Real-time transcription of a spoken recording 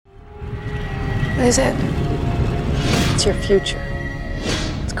What is it? It's your future.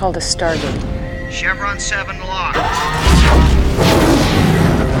 It's called a Stargate. Chevron 7 locked.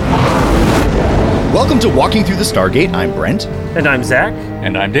 Welcome to Walking Through the Stargate. I'm Brent. And I'm Zach.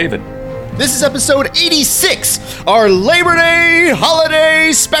 And I'm David. This is episode 86, our Labor Day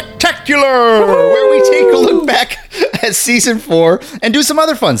Holiday Spectacular, where we take a look back at season 4 and do some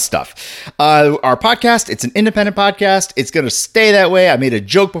other fun stuff. Our podcast, it's an independent podcast. It's going to stay that way. I made a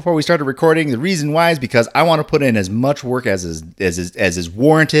joke before we started recording. The reason why is because I want to put in as much work as is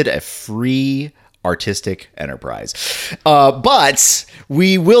warranted, a free artistic enterprise. But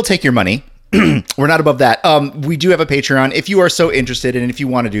we will take your money. We're not above that. We do have a Patreon if you are so interested, and if you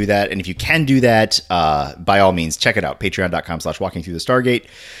want to do that, and if you can do that, by all means, check it out. Patreon.com/walkingthroughthestargate.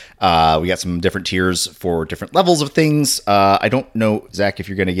 We got some different tiers for different levels of things. I don't know, Zach, if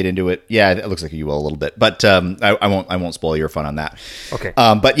you're going to get into it. Yeah, it looks like you will a little bit, but I won't spoil your fun on that. Okay.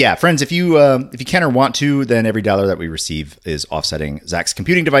 But yeah, friends, if you can or want to, then every dollar that we receive is offsetting Zach's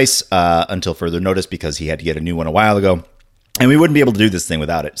computing device until further notice, because he had to get a new one a while ago, and we wouldn't be able to do this thing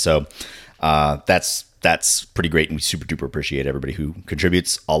without it. So. That's pretty great, and we super duper appreciate everybody who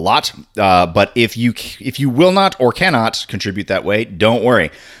contributes a lot. But if you will not or cannot contribute that way, don't worry.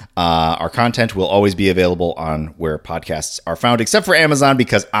 Our content will always be available on where podcasts are found, except for Amazon,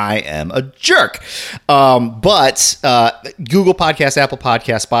 because I am a jerk. But Google Podcasts, Apple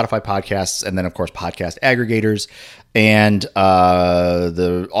Podcasts, Spotify Podcasts, and then of course podcast aggregators. And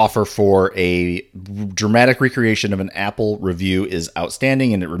the offer for a dramatic recreation of an Apple review is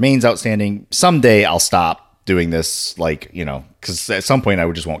outstanding, and it remains outstanding. Someday I'll stop doing this, because at some point I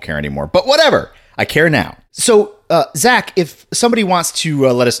just won't care anymore. But whatever, I care now. So, Zach, if somebody wants to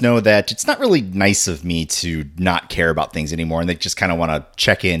let us know that it's not really nice of me to not care about things anymore, and they just kind of want to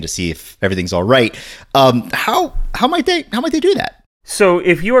check in to see if everything's all right, how might they do that? So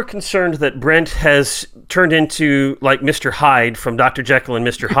if you are concerned that Brent has turned into like Mr. Hyde from Dr. Jekyll and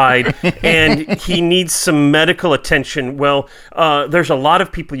Mr. Hyde, and he needs some medical attention, well, there's a lot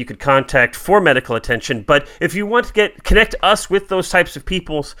of people you could contact for medical attention. But if you want to connect us with those types of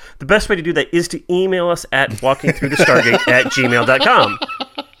people, the best way to do that is to email us at walkingthroughthestargate@gmail.com.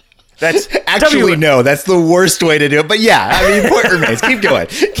 That's actually no. That's the worst way to do it. But yeah, I mean, point remains. Keep going.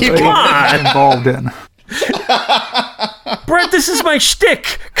 Keep going. Involved in. Brent, this is my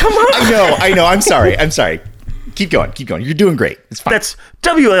shtick. Come on. I know. I'm sorry. Keep going. You're doing great. It's fine. That's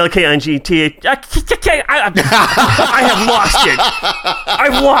WLKINGTH. I have lost it.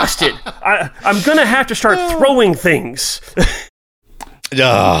 I've lost it. I'm going to have to start throwing things.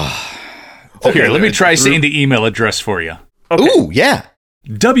 Okay, let me try saying the email address for you. Okay. Ooh, yeah.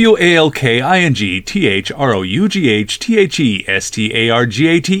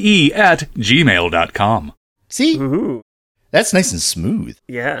 WALKINGTHROUGHTHESTARGATE@gmail.com. See? Ooh. That's nice and smooth.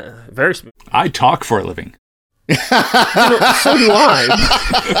 Yeah, very smooth. I talk for a living. So do I.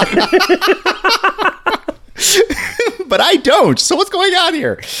 But I don't. So what's going on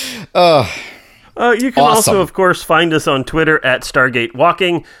here? You can also, of course, find us on Twitter at Stargate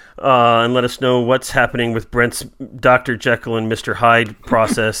Walking, and let us know what's happening with Brent's Dr. Jekyll and Mr. Hyde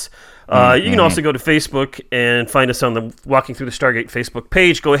process. You can also go to Facebook and find us on the Walking Through the Stargate Facebook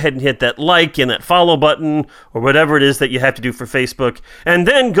page. Go ahead and hit that like and that follow button, or whatever it is that you have to do for Facebook. And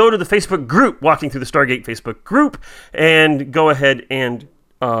then go to the Facebook group, Walking Through the Stargate Facebook group, and go ahead and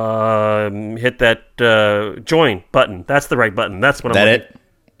hit that join button. That's the right button. That's what I'm looking. That it?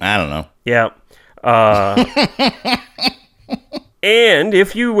 I don't know. Yeah. And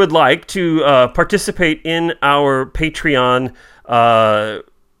if you would like to participate in our Patreon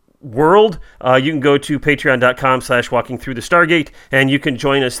world, you can go to patreon.com/walkingthroughthestargate, and you can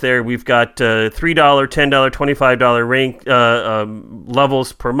join us there. We've got $3, $10, $25 rank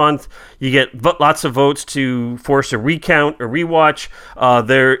levels per month. You get lots of votes to force a recount or rewatch.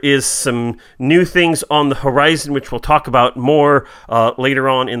 There is some new things on the horizon, which we'll talk about more later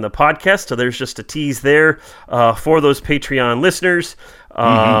on in the podcast. So there's just a tease there for those Patreon listeners.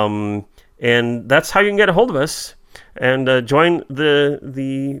 And that's how you can get a hold of us and join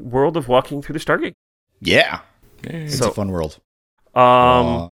the world of Walking Through the Stargate. Yeah. It's a fun world.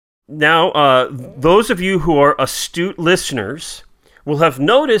 Now, those of you who are astute listeners will have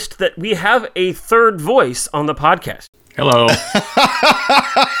noticed that we have a third voice on the podcast. Hello.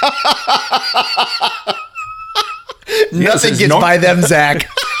 Nothing gets by them, Zach.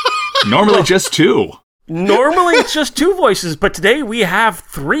 Normally just two. Normally it's just two voices, but today we have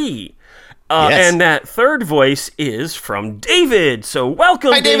three. Yes. And that third voice is from David. So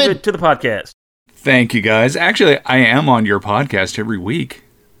welcome, David, to the podcast. Thank you, guys. Actually, I am on your podcast every week.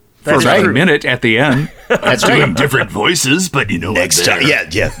 That's for right. a minute at the end. That's doing right. different voices, but you know Next time.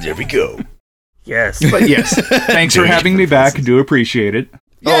 Yeah, there we go. Yes. But yes, thanks for having me back. I do appreciate it.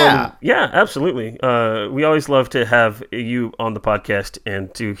 Yeah. Yeah, absolutely. We always love to have you on the podcast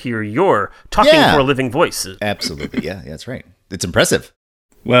and to hear your talking for a living voice. Absolutely. Yeah, that's right. It's impressive.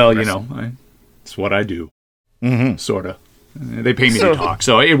 Well, it's what I do. Mm-hmm. Sort of. They pay me to talk,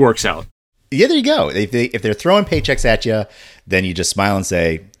 so it works out. Yeah, there you go. If they're throwing paychecks at you, then you just smile and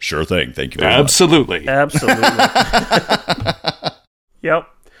say, sure thing. Thank you very much. Absolutely. Yep.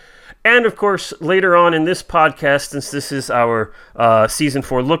 And, of course, later on in this podcast, since this is our Season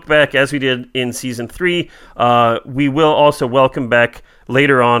 4 look back, as we did in Season 3, we will also welcome back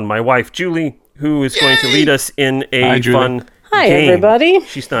later on my wife, Julie, who is going to lead us in a fun Hi, game. everybody.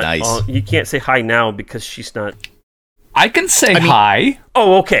 She's not. Nice. You can't say hi now because she's not. I can say hi.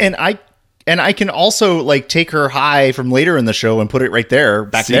 Oh, okay. And I can also take her hi from later in the show and put it right there,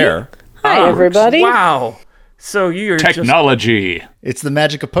 back there. Hi, everybody. Wow. So you're Technology. It's the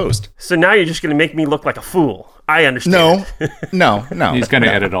magic of post. So now you're just going to make me look like a fool. I understand. No. He's going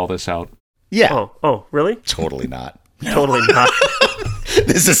to edit all this out. Yeah. Oh, really? Totally not. Totally not.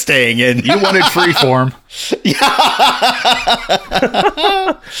 This is staying in. You wanted freeform.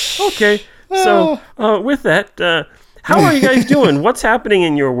 Okay. So with that, how are you guys doing? What's happening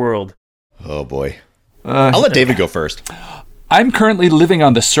in your world? Oh, boy. I'll let David go first. I'm currently living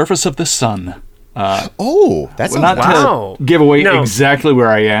on the surface of the sun. That's Not Wow. to give away exactly where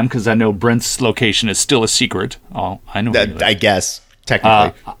I am, because I know Brent's location is still a secret. Oh, I know. I guess,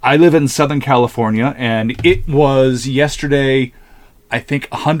 technically. I live in Southern California, and it was yesterday, I think,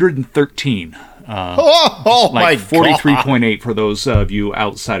 113. My 43.8 for those of you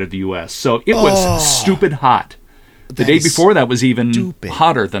outside of the U.S. So it was stupid hot. The day before that was even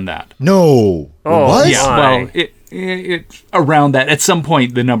hotter than that. No. What? Yeah, well, it's around that. At some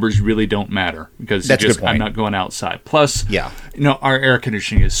point, the numbers really don't matter because That's a good point. I'm not going outside. Plus, our air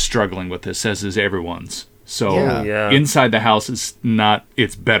conditioning is struggling with this, as is everyone's. So inside the house is not.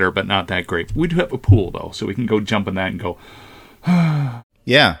 It's better, but not that great. We do have a pool though, so we can go jump in that and go.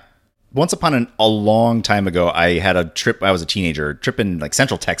 Yeah. Once upon a long time ago, I had a trip. I was a teenager, trip in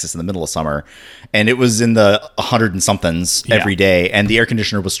Central Texas in the middle of summer, and it was in the 100 and somethings every day, and the air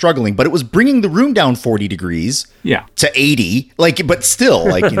conditioner was struggling, but it was bringing the room down 40 degrees to 80, but still,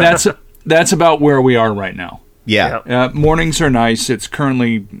 That's about where we are right now. Yeah. Mornings are nice. It's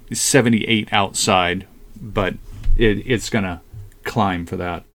currently 78 outside, but it's gonna climb for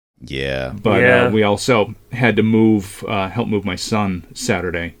that. Yeah. But we also had to help move my son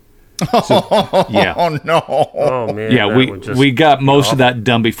Saturday. So, Oh no! Oh man! Yeah, we got most of that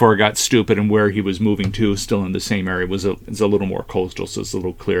done before it got stupid, and where he was moving to, still in the same area, it's a little more coastal, so it's a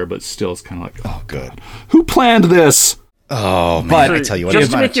little clearer, but still, it's kind of like, oh, good. Who planned this? Oh man! But I tell you what,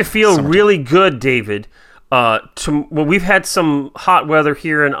 just to make you feel really good, David. We've had some hot weather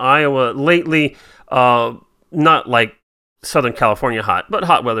here in Iowa lately. Not like Southern California hot, but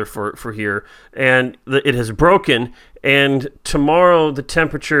hot weather for here, and it has broken. And tomorrow the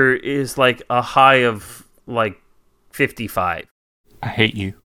temperature is a high of 55. I hate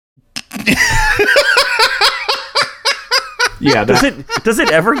you. Yeah. Does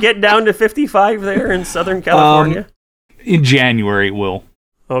it ever get down to 55 there in Southern California? In January it will.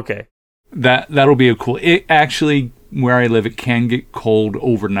 Okay. That'll be it actually, where I live, it can get cold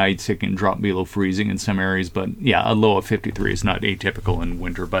overnight. It can drop below freezing in some areas, but a low of 53 is not atypical in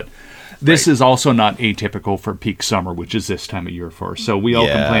winter. But this is also not atypical for peak summer, which is this time of year for us. So we all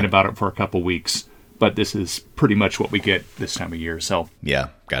complain about it for a couple weeks, but this is pretty much what we get this time of year. So yeah,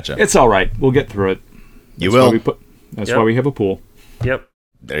 gotcha. It's all right. We'll get through it. You will. That's why we have a pool. Yep.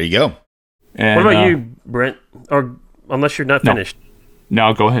 There you go. And, what about you, Brent? Or unless you're not finished.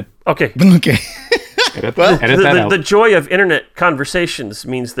 No, go ahead. Okay. Okay. Edit that out. The joy of internet conversations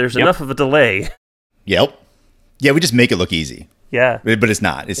means there's enough of a delay. Yep. Yeah, we just make it look easy. Yeah. But it's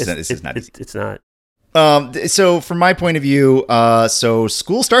not. It's not easy. It's not. So from my point of view, so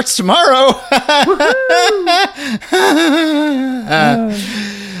school starts tomorrow.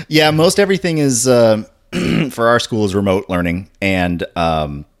 Yeah, most everything is for our school is remote learning, and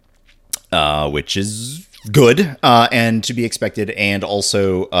which is good and to be expected, and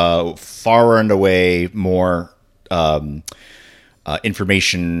also far and away more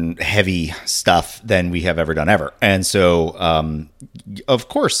information heavy stuff than we have ever done ever. And so of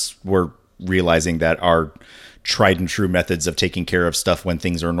course we're realizing that our tried and true methods of taking care of stuff when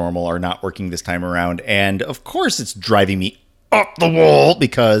things are normal are not working this time around. And of course it's driving me up the wall,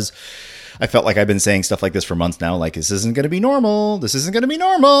 because I felt like I've been saying stuff like this for months now, like, this isn't going to be normal. This isn't going to be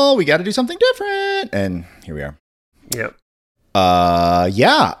normal. We got to do something different. And here we are. Yep.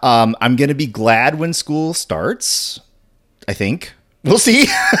 I'm going to be glad when school starts, I think. We'll see.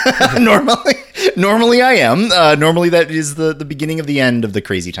 Normally. Normally I am. Normally that is the beginning of the end of the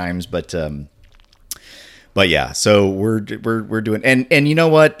crazy times, but yeah, so we're doing, and you know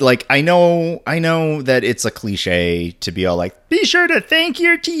what? Like, I know that it's a cliche to be all like, be sure to thank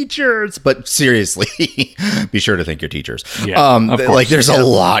your teachers, but seriously, be sure to thank your teachers. Yeah, of course. Like, there's a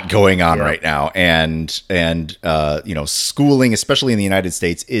lot going on right now, and schooling, especially in the United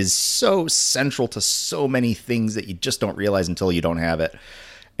States, is so central to so many things that you just don't realize until you don't have it.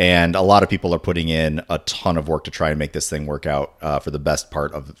 And a lot of people are putting in a ton of work to try and make this thing work out for the best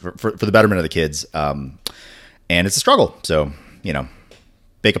part of for the betterment of the kids. And it's a struggle. So,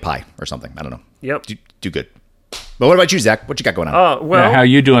 bake a pie or something. I don't know. Yep. Do good. But what about you, Zach? What you got going on? How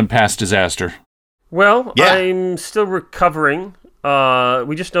you doing past disaster? Well, yeah. I'm still recovering.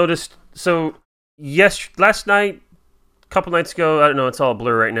 We just noticed. So, last night, a couple nights ago, I don't know, it's all a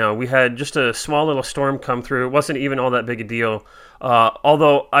blur right now. We had just a small little storm come through. It wasn't even all that big a deal.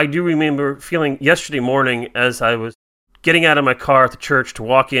 Although I do remember feeling yesterday morning as I was getting out of my car at the church to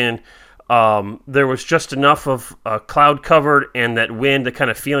walk in, there was just enough of cloud covered and that wind, the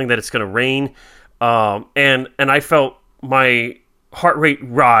kind of feeling that it's going to rain. And I felt my heart rate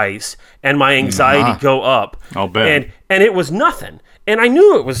rise and my anxiety go up. I'll bet. And it was nothing. And I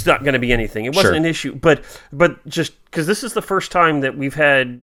knew it was not going to be anything. It wasn't Sure. an issue. But just because this is the first time that we've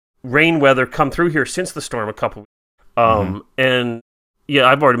had rain weather come through here since the storm a couple weeks. And yeah,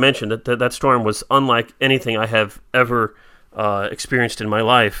 I've already mentioned that storm was unlike anything I have ever experienced in my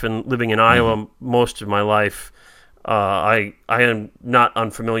life. And living in Iowa most of my life, I am not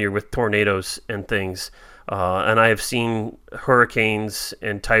unfamiliar with tornadoes and things. And I have seen hurricanes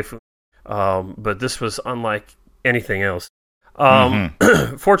and typhoons, but this was unlike anything else.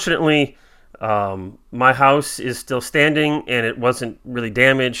 Fortunately, my house is still standing and it wasn't really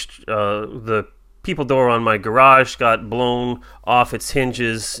damaged. The people door on my garage got blown off its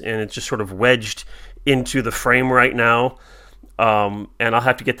hinges and it's just sort of wedged into the frame right now. And I'll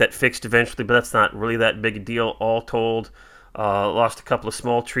have to get that fixed eventually, but that's not really that big a deal all told. Lost a couple of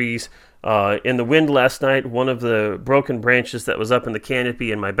small trees. In the wind last night, one of the broken branches that was up in the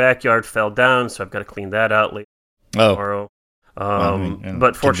canopy in my backyard fell down, so I've got to clean that out later tomorrow.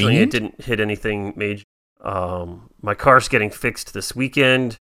 But fortunately, it didn't hit anything major. My car's getting fixed this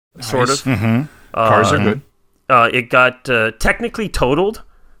weekend, sort of. Mm-hmm. Cars are good. It got technically totaled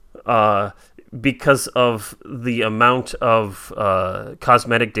because of the amount of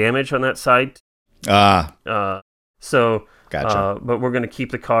cosmetic damage on that side. So, gotcha. but we're going to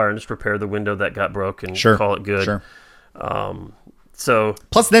keep the car and just repair the window that got broken. Call it good. Sure. So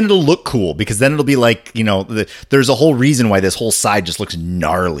plus, then it'll look cool because then it'll be like, there's a whole reason why this whole side just looks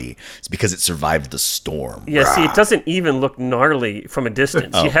gnarly. It's because it survived the storm. Yeah, see, it doesn't even look gnarly from a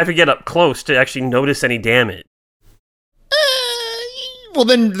distance. You have to get up close to actually notice any damage. Well,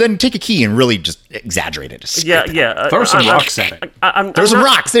 then take a key and really just exaggerate it. Yeah. Throw some rocks at it. Throw some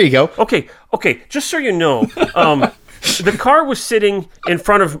rocks. There you go. Okay. Just so you know, the car was sitting in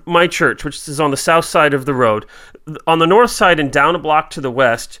front of my church, which is on the south side of the road. On the north side and down a block to the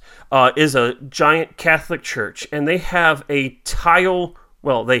west is a giant Catholic church, and they have a tile.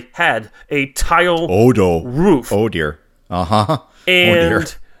 Well, they had a tile roof. Oh dear.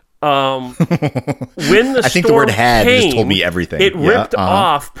 And when the I think the word "had" came, just told me everything. It ripped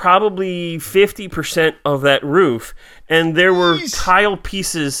off probably 50% of that roof, and there were tile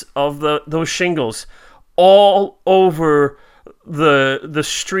pieces of those shingles all over the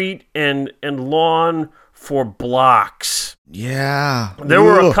street and lawn for blocks. Yeah. There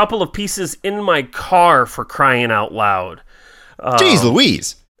were a couple of pieces in my car, for crying out loud. Jeez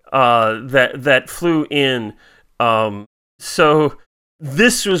Louise. That flew in. So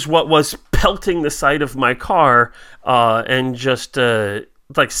this was what was pelting the side of my car and just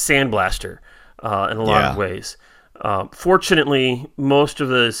like sandblaster in a lot of ways. Fortunately, most of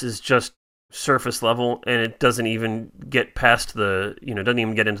this is just surface level, and it doesn't even get past doesn't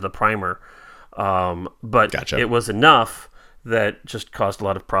even get into the primer. But Gotcha. It was enough that just caused a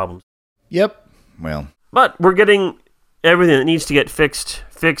lot of problems. Yep. Well. But we're getting everything that needs to get fixed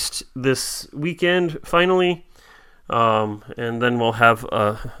this weekend finally. And then we'll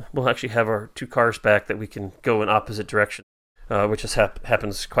actually have our two cars back that we can go in opposite direction, which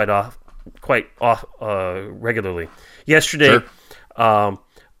happens quite regularly. Yesterday,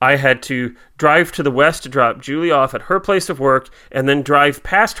 I had to drive to the west to drop Julie off at her place of work, and then drive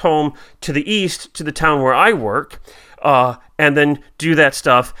past home to the east to the town where I work, and then do that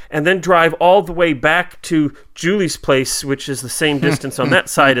stuff, and then drive all the way back to Julie's place, which is the same distance on that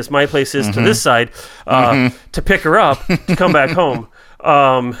side as my place is to this side, to pick her up, to come back home.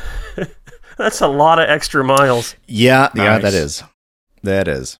 That's a lot of extra miles. Yeah, Nice. that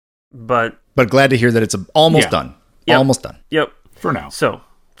is. but glad to hear that it's almost done. Yep. Almost done. Yep. For now. So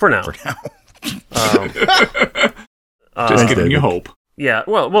for now. Just giving you hope. Yeah.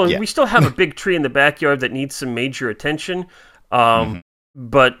 Well, Yeah. we still have a big tree in the backyard that needs some major attention.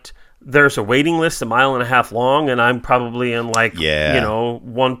 But there's a waiting list 1.5 miles long, and I'm probably in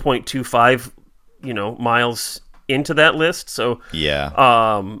 1.25 miles into that list. So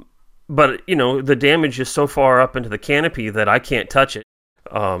but the damage is so far up into the canopy that I can't touch it.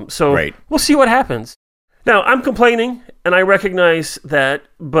 So we'll see what happens. Now, I'm complaining, and I recognize that,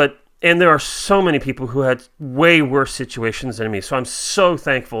 and there are so many people who had way worse situations than me. So I'm so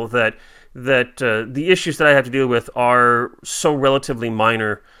thankful that the issues that I have to deal with are so relatively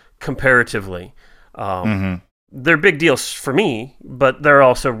minor comparatively. They're big deals for me, but they're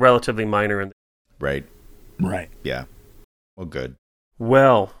also relatively minor. Right. Yeah. Well, good.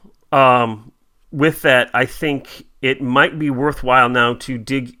 Well, with that, I think it might be worthwhile now to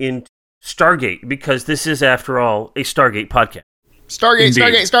dig into Stargate, because this is, after all, a Stargate podcast. Stargate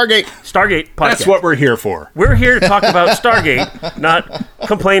podcast. That's what we're here for. We're here to talk about Stargate, not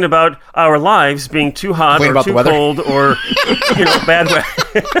complain about our lives being too hot or too cold or bad weather.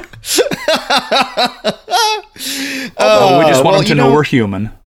 We just want them to know we're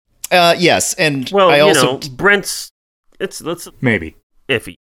human. Yes, and I also Brent's. It's maybe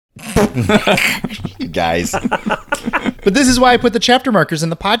iffy. You guys. But this is why I put the chapter markers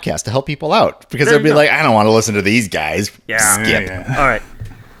in the podcast to help people out, because they'll be like, I don't want to listen to these guys. Yeah. Skip. Yeah. All right.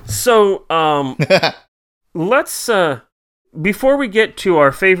 So, let's before we get to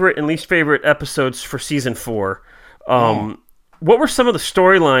our favorite and least favorite episodes for season 4, what were some of the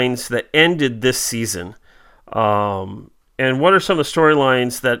storylines that ended this season? And what are some of the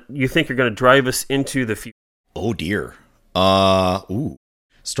storylines that you think are going to drive us into the future? Oh dear.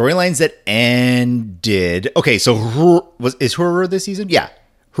 Storylines that ended. Okay, so is Horror this season? Yeah.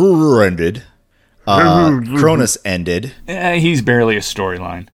 Horror ended. Cronus ended. He's barely a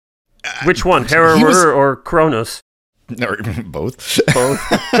storyline. Which one? Horror or Cronus? No, both.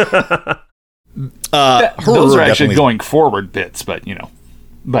 Those are actually going forward bits, but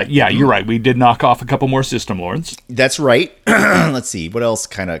But yeah, you're right. We did knock off a couple more System Lords. That's right. Let's see. What else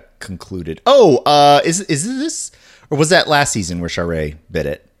kind of concluded? Oh, is this... Or was that last season where Sharae bit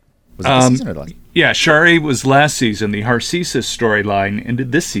it? Was it this season or the last? Yeah, Sharae was last season. The Harcesis storyline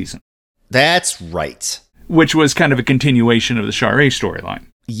ended this season. That's right. Which was kind of a continuation of the Sharae storyline.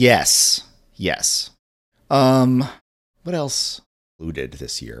 Yes. What else included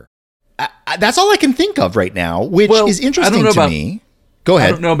this year? That's all I can think of right now, which is interesting to me. Go ahead.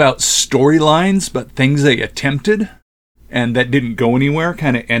 I don't know about storylines, but things they attempted and that didn't go anywhere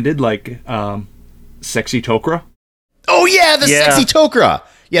kind of ended, like Sexy Tok'ra. Oh, yeah, Sexy Tok'ra.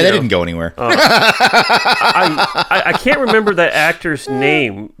 Yeah, that didn't go anywhere. I can't remember that actor's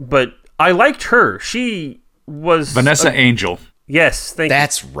name, but I liked her. She was... Vanessa Angel. Yes, thank you.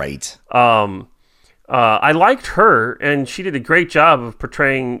 That's right. I liked her, and she did a great job of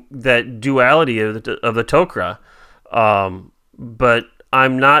portraying that duality of the Tok'ra. But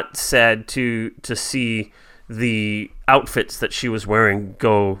I'm not sad to see the outfits that she was wearing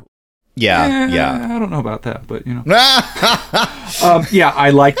go... Yeah. I don't know about that, but yeah, I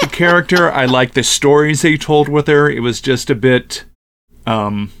like the character. I like the stories they told with her. It was just a bit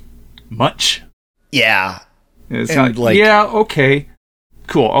much. Yeah. It's okay.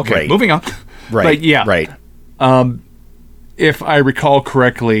 Cool. Okay, right. Moving on. Right. But yeah. Right. If I recall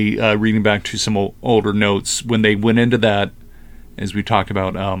correctly, reading back to some older notes, when they went into that, as we talked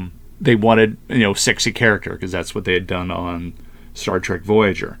about, they wanted, sexy character, because that's what they had done on Star Trek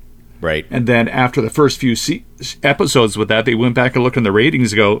Voyager. Right. And then after the first few episodes with that, they went back and looked in the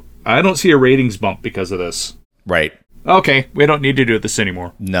ratings and go, I don't see a ratings bump because of this. Right. Okay, we don't need to do this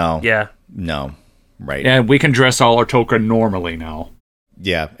anymore. No. Yeah. No. Right. And we can dress all our Tok'ra normally now.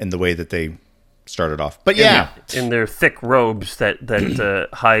 Yeah, in the way that they started off. But yeah. In their thick robes that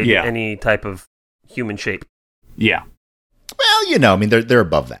hide any type of human shape. Yeah. Well, they're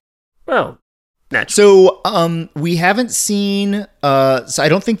above that. Well, naturally. So, we haven't seen, so I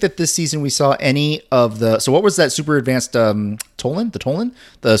don't think that this season we saw any of the, so what was that super advanced, Tolan?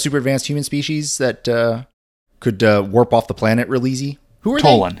 The super advanced human species that, could, warp off the planet real easy? Who are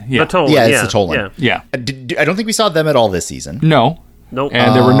Tolan, they? Yeah. The Tolan, yeah. It's the Tolan. Yeah. I don't think we saw them at all this season. No. Nope.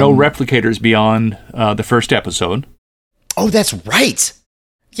 And there were no replicators beyond the first episode. Oh, that's right.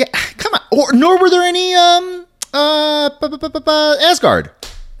 Yeah, come on. Nor were there any, Asgard.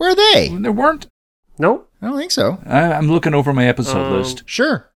 Where are they? There weren't. Nope. I don't think so. I'm looking over my episode list.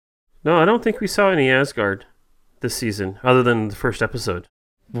 Sure. No, I don't think we saw any Asgard this season, other than the first episode.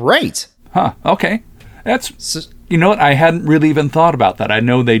 Right. Huh, okay. That's, you know what? I hadn't really even thought about that. I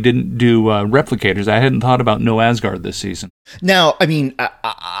know they didn't do replicators. I hadn't thought about no Asgard this season. Now, I mean,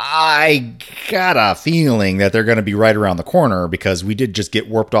 I got a feeling that they're going to be right around the corner because we did just get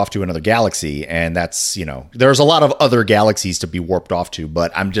warped off to another galaxy, and that's, there's a lot of other galaxies to be warped off to,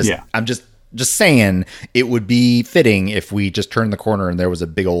 but I'm just saying it would be fitting if we just turned the corner and there was a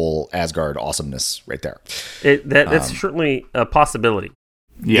big old Asgard awesomeness right there. That's certainly a possibility.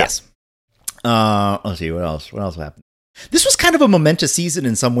 Yes. Let's see what else happened. This was kind of a momentous season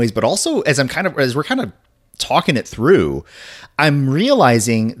in some ways, but also as we're kind of talking it through, I'm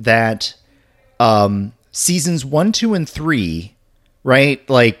realizing that seasons 1, 2, and 3, right?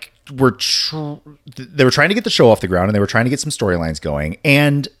 Like they were trying to get the show off the ground and they were trying to get some storylines going,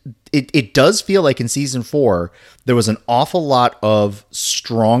 and it does feel like in season 4 there was an awful lot of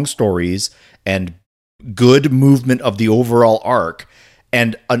strong stories and good movement of the overall arc,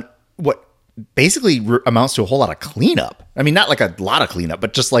 and what basically amounts to a whole lot of cleanup. I mean, not like a lot of cleanup,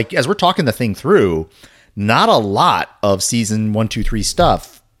 but just like as we're talking the thing through, not a lot of season 1, 2, 3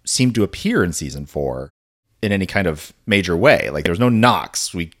 stuff seemed to appear in season 4 in any kind of major way. Like there was no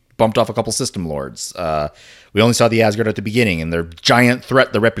Nox. We bumped off a couple system lords. We only saw the Asgard at the beginning, and their giant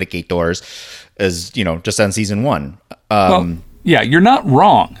threat, the replicators, is just on season 1. Yeah, you're not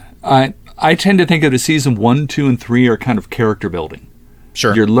wrong. I tend to think of the season 1, 2, and 3 are kind of character building.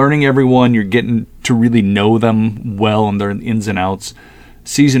 Sure. You're learning everyone. You're getting to really know them well and their ins and outs.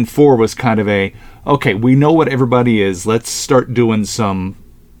 Season 4 was kind of okay, we know what everybody is. Let's start doing some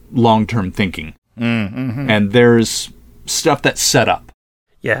long-term thinking. Mm-hmm. And there's stuff that's set up.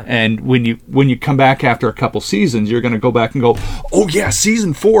 Yeah. And when you come back after a couple seasons, you're going to go back and go, oh yeah,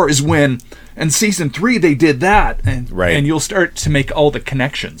 season 4 is when, and season 3 they did that. And, right. And you'll start to make all the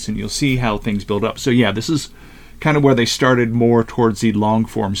connections and you'll see how things build up. So yeah, this is kind of where they started more towards the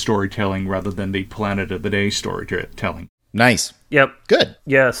long-form storytelling rather than the Planet of the Day storytelling. Nice. Yep. Good.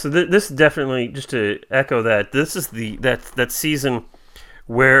 Yeah, so this definitely, just to echo that, this is that season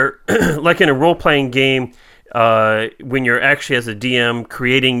where, like in a role-playing game, when you're actually as a DM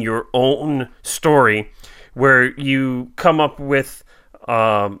creating your own story, where you come up with,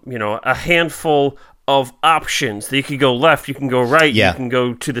 a handful of options. That you can go left, you can go right, you can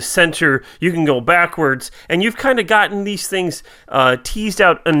go to the center, you can go backwards, and you've kind of gotten these things teased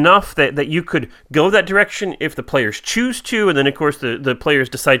out enough that you could go that direction if the players choose to, and then of course the players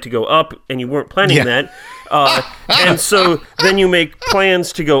decide to go up, and you weren't planning that. And so then you make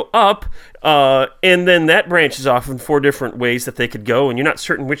plans to go up, and then that branches off in 4 different ways that they could go, and you're not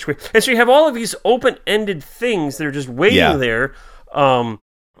certain which way. And so you have all of these open-ended things that are just waiting there.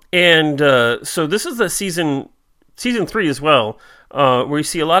 And so this is the season 3 as well, where you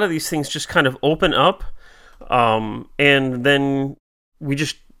see a lot of these things just kind of open up, and then we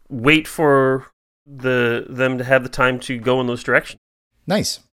just wait for them to have the time to go in those directions.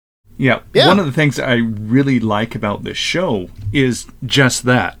 Nice. Yeah. One of the things I really like about this show is just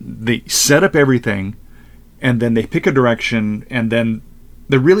that. They set up everything, and then they pick a direction, and then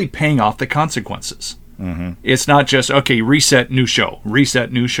they're really paying off the consequences. Mm-hmm. It's not just, okay, reset, new show.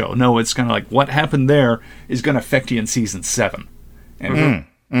 No, it's kind of like what happened there is going to affect you in season 7.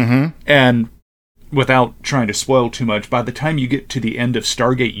 And without trying to spoil too much, by the time you get to the end of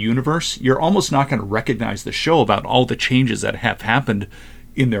Stargate Universe, you're almost not going to recognize the show about all the changes that have happened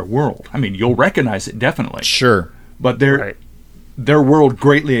in their world. I mean, you'll recognize it definitely. Sure. But their world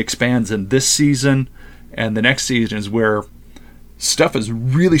greatly expands in this season, and the next season is where stuff is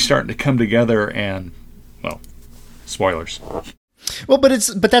really starting to come together, and well, spoilers. Well, but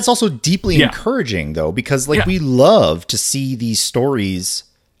that's also deeply encouraging though, because we love to see these stories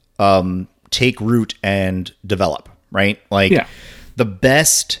take root and develop, right? The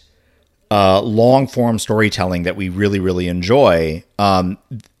best long form storytelling that we really, really enjoy,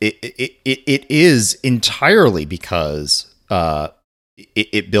 it is entirely because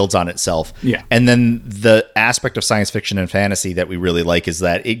it builds on itself. Yeah. And then the aspect of science fiction and fantasy that we really like is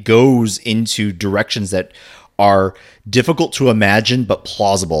that it goes into directions that are difficult to imagine but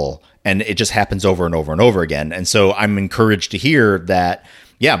plausible, and it just happens over and over and over again. And so I'm encouraged to hear that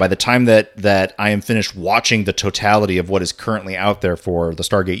by the time that I am finished watching the totality of what is currently out there for the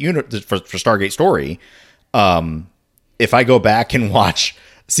Stargate for Stargate story, if I go back and watch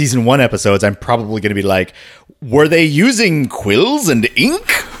season 1 episodes, I'm probably going to be like, were they using quills and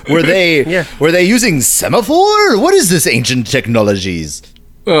ink? Were they were they using semaphore? What is this ancient technologies?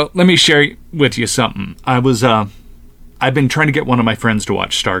 Well, let me share with you something. I've been trying to get one of my friends to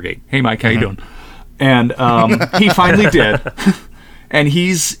watch Stargate. Hey, Mike, how you doing? And he finally did. And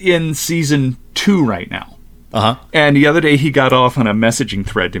he's in season 2 right now. And the other day he got off on a messaging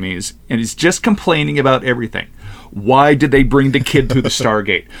thread to me, and he's just complaining about everything. Why did they bring the kid through the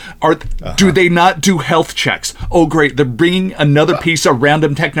Stargate? Do they not do health checks? Oh, great. They're bringing another piece of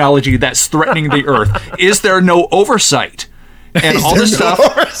random technology that's threatening the Earth. Is there no oversight? And all this stuff.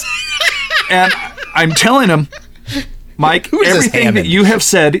 And I'm telling him, Mike, everything that you have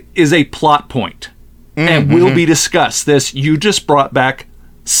said is a plot point and will be discussed. You just brought back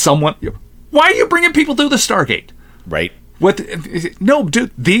someone. Why are you bringing people through the Stargate? Right. No,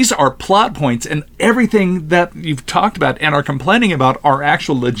 dude, these are plot points, and everything that you've talked about and are complaining about are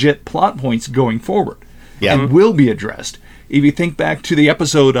actual legit plot points going forward and will be addressed. If you think back to the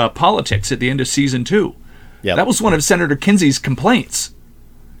episode Politics at the end of season 2, that was one of Senator Kinsey's complaints.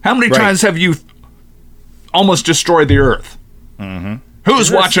 How many times have you almost destroyed the Earth?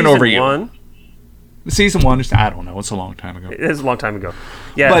 Who's watching over you? Season 1 is, I don't know, it's a long time ago. It is a long time ago.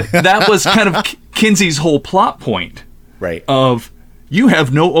 Yeah. But that was kind of Kinsey's whole plot point. Right. Of, you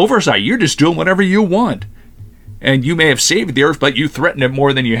have no oversight. You're just doing whatever you want. And you may have saved the Earth, but you threaten it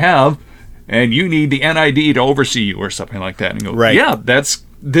more than you have. And you need the NID to oversee you or something like that. And go, yeah,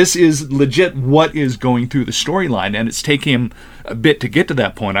 this is legit what is going through the storyline. And it's taking him a bit to get to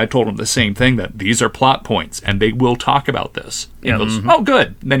that point. I told him the same thing, that these are plot points and they will talk about this. He goes, oh,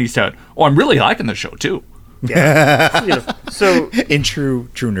 good. And then he said, oh, I'm really liking the show too. Yeah. So in true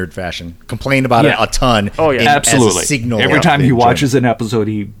nerd fashion, complain about it a ton. Oh yeah, absolutely. As a signal every time he watches an episode,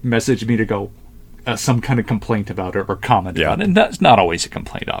 he messaged me to go some kind of complaint about it or comment about it, and that's not always a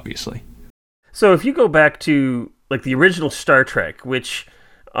complaint, obviously. So if you go back to like the original Star Trek, which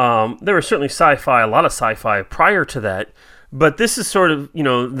there was certainly a lot of sci-fi prior to that, but this is sort of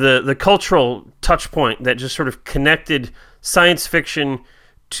the cultural touch point that just sort of connected science fiction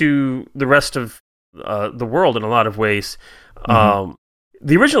to the rest of the world in a lot of ways. The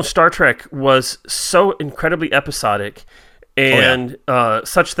original Star Trek was so incredibly episodic and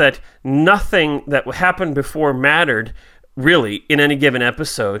such that nothing that happened before mattered really in any given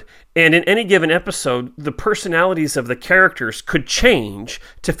episode. And in any given episode, the personalities of the characters could change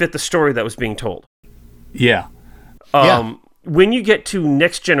to fit the story that was being told. Yeah. When you get to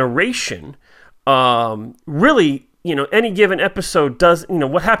Next Generation, really, any given episode does,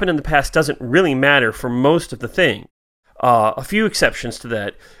 what happened in the past doesn't really matter for most of the thing. A few exceptions to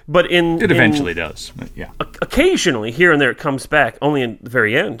that, but it eventually does. Yeah, occasionally here and there it comes back, only in the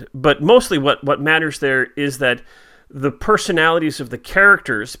very end. But mostly, what matters there is that the personalities of the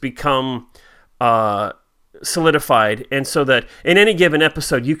characters become solidified, and so that in any given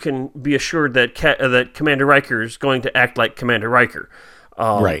episode, you can be assured that that Commander Riker is going to act like Commander Riker,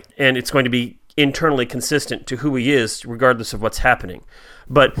 right, and it's going to be internally consistent to who he is, regardless of what's happening.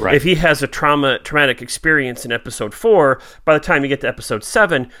 But if he has a traumatic experience in episode 4, by the time you get to episode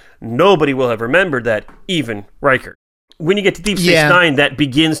 7, nobody will have remembered that, even Riker. When you get to Deep Space Nine, that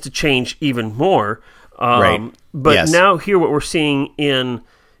begins to change even more. But now here what we're seeing in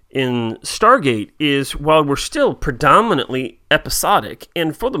Stargate is, while we're still predominantly episodic,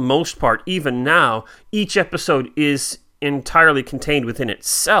 and for the most part, even now, each episode is entirely contained within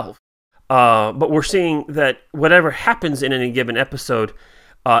itself. But we're seeing that whatever happens in any given episode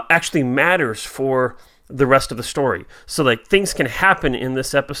actually matters for the rest of the story. So like things can happen in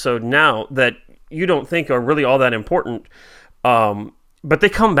this episode now that you don't think are really all that important, but they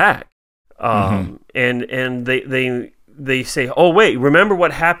come back. And they say, oh wait, remember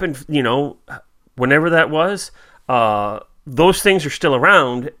what happened, whenever that was? Those things are still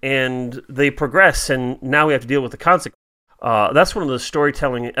around and they progress, and now we have to deal with the consequences. That's one of the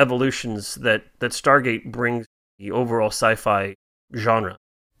storytelling evolutions that Stargate brings the overall sci-fi genre.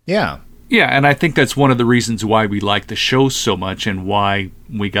 Yeah. Yeah, and I think that's one of the reasons why we like the show so much, and why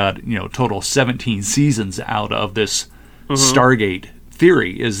we got, total 17 seasons out of this Stargate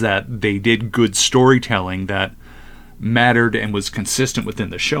theory, is that they did good storytelling that mattered and was consistent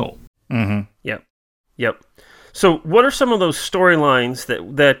within the show. Yep. So what are some of those storylines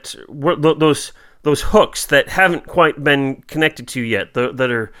that those hooks that haven't quite been connected to yet,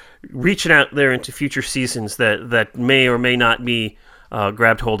 that are reaching out there into future seasons that may or may not be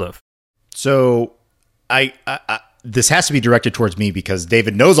grabbed hold of? So I this has to be directed towards me because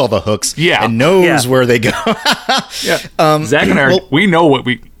David knows all the hooks and knows where they go. Zach and I, we know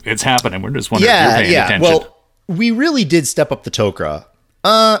it's happening. We're just wondering if you're paying attention. Well, we really did step up the Tok'ra.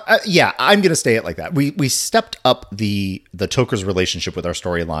 I'm going to say it like that. We stepped up the Tok'ra's relationship with our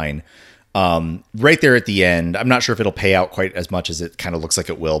storyline right there at the end. I'm not sure if it'll pay out quite as much as it kind of looks like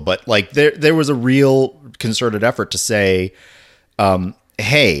it will, but like there was a real concerted effort to say,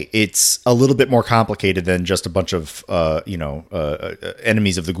 hey, it's a little bit more complicated than just a bunch of,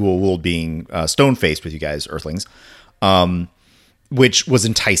 enemies of the Ghoul world being stone-faced with you guys, Earthlings, which was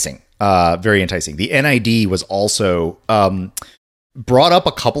enticing, very enticing. The NID was also brought up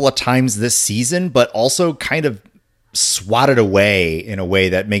a couple of times this season, but also kind of swatted away in a way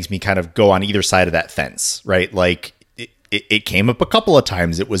that makes me kind of go on either side of that fence, right? Like, it came up a couple of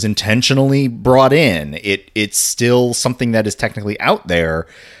times. It was intentionally brought in. It's still something that is technically out there.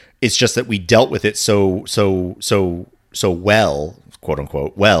 It's just that we dealt with it so well, quote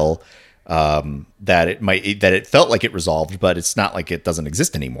unquote, that it felt like it resolved, but it's not like it doesn't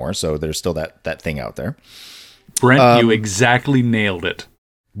exist anymore. So there's still that thing out there. Brent, you exactly nailed it.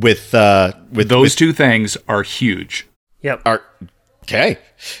 With those two things are huge. Yep. Okay.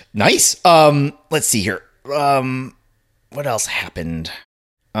 Nice. Let's see here. What else happened?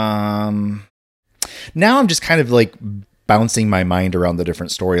 Now I'm just kind of like bouncing my mind around the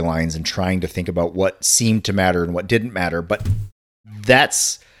different storylines and trying to think about what seemed to matter and what didn't matter. But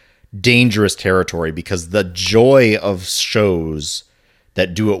that's dangerous territory, because the joy of shows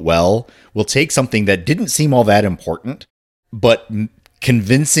that do it well will take something that didn't seem all that important, but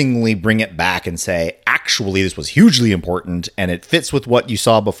convincingly bring it back and say, actually, this was hugely important and it fits with what you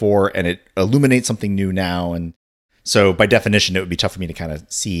saw before and it illuminates something new now. And so by definition, it would be tough for me to kind of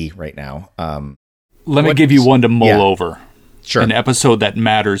see right now. Let me give you one to mull over. Sure. An episode that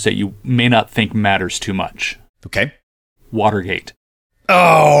matters that you may not think matters too much. Okay. Watergate.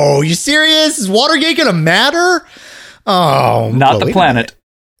 Oh, you serious? Is Watergate going to matter? Oh, not the planet.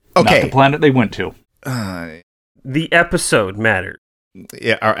 Okay. Not the planet they went to. The episode mattered.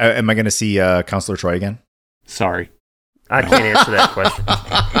 Yeah. Am I going to see Counselor Troy again? Sorry. I can't answer that question.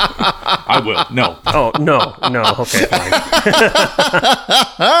 I will. No. Oh, no. Okay, fine.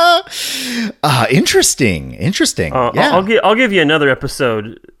 Interesting. Yeah. I'll give you another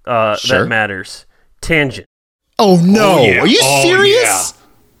episode Sure. that matters. Tangent. Oh, no. Oh, yeah. Are you serious? Yeah.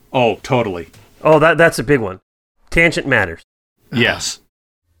 Oh, totally. Oh, that's a big one. Tangent matters. Yes.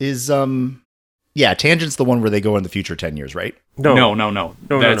 Is, Tangent's the one where they go in the future 10 years, right? No. No,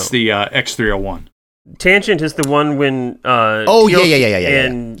 That's the X301. Tangent is the one when yeah.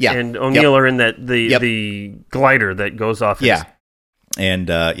 and O'Neill are in the glider that goes off. Yeah. And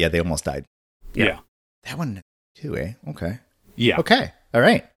they almost died. Yeah. That one too, eh? Okay. Yeah. Okay. All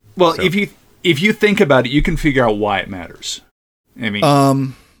right. Well, so, if you think about it, you can figure out why it matters. I mean,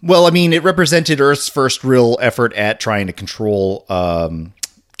 it represented Earth's first real effort at trying to control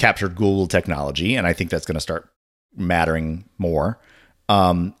captured Ghoul technology, and I think that's going to start mattering more.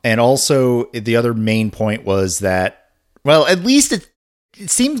 And also, the other main point was that, well, at least it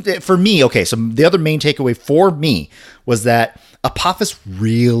seemed that for me, okay, so the other main takeaway for me was that Apophis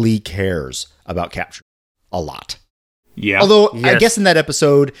really cares about capture a lot. Yeah. Although, yes. I guess in that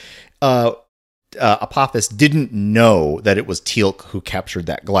episode, Apophis didn't know that it was Teal'c who captured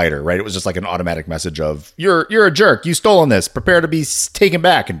that glider, right? It was just like an automatic message of, you're a jerk, you stolen this, prepare to be taken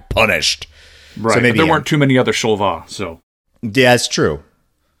back and punished. Right, so maybe but there weren't too many other Shulva, so... Yeah, it's true.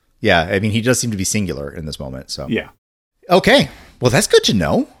 Yeah, I mean, he does seem to be singular in this moment, so... Yeah. Okay, well, that's good to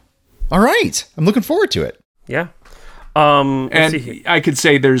know. All right, I'm looking forward to it. Yeah. And I could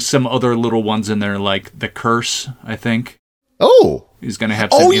say there's some other little ones in there, like the Curse, I think. Oh! Is going to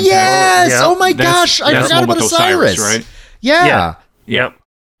have some impact. Yes! Yeah. Oh my gosh, I forgot about Osiris. Right? Yeah. Yep.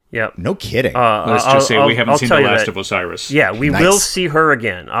 No kidding. Let's just say we haven't seen the last of Osiris. Yeah, we Nice. will see her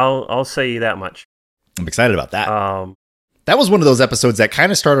again. I'll say that much. I'm excited about that. That was one of those episodes that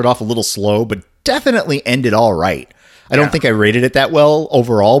kind of started off a little slow, but definitely ended all right. I don't think I rated it that well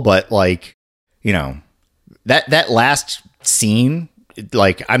overall, but like, that last scene,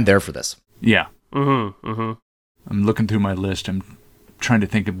 like, I'm there for this. Yeah. Mm-hmm. I'm looking through my list. I'm trying to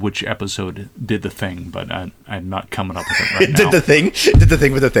think of which episode did the thing, but I'm not coming up with it right now. Did the thing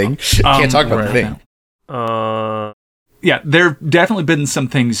with the thing. Can't talk about the thing. Yeah, there have definitely been some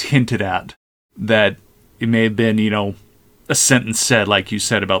things hinted at that it may have been, a sentence said, like you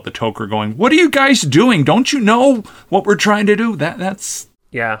said about the Toker going, "What are you guys doing? Don't you know what we're trying to do?" That's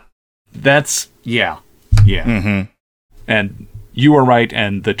yeah. Mm-hmm. And you are right,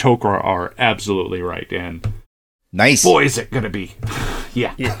 and the Toker are absolutely right. And nice. Boy, is it going to be.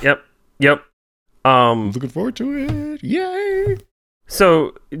 Yeah. Yep. Looking forward to it. Yay.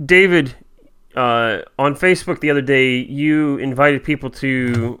 So, David, on Facebook the other day, you invited people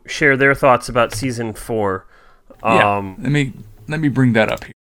to share their thoughts about season 4. Let me bring that up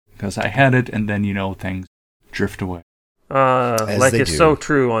here, because I had it, and then things drift away. Like it's so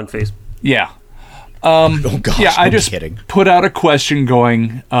true on Facebook. Yeah. Oh gosh. Yeah, I just kidding. Put out a question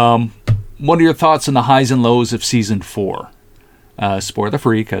going, what are your thoughts on the highs and lows of season 4? Spoiler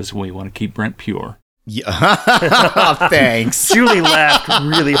free, because we want to keep Brent pure. Yeah. Thanks. Julie laughed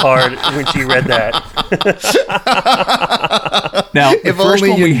really hard when she read that. Now, the first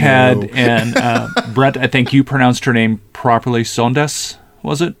one we had, and Brent, I think you pronounced her name properly, Sondas,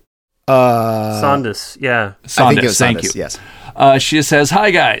 was it? Sondas, yeah. Sondas, I think it was thank Sondas, you. yes. She says, "Hi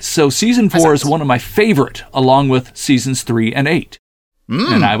guys. So season 4 is one of my favorite, along with seasons 3 and 8.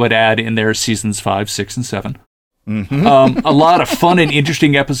 And I would add in there seasons 5, 6, and 7. A lot of fun and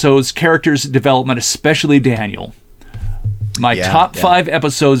interesting episodes, characters development, especially Daniel. My top 5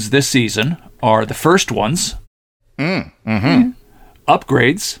 episodes this season are the first ones,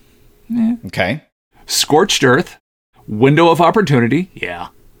 Upgrades, Okay. Scorched Earth, Window of Opportunity,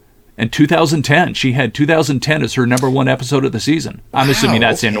 and 2010. She had 2010 as her number 1 episode of the season. I'm assuming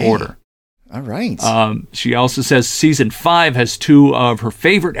that's in order. All right. She also says season 5 has 2 of her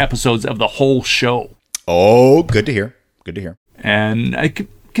favorite episodes of the whole show. Oh, good to hear. Good to hear. And I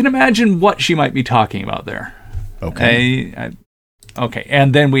can imagine what she might be talking about there. Okay. Okay.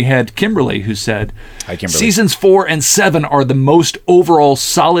 And then we had Kimberly, who said, Hi, Kimberly. Seasons 4 and 7 are the most overall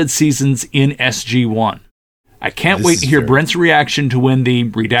solid seasons in SG1. I can't wait to hear Brent's reaction to when the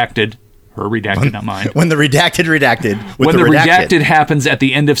redacted, her redacted, not mine. When the redacted, when the redacted happens at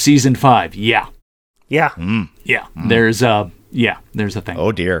the end of season 5. Yeah. Yeah. Yeah. There's a thing.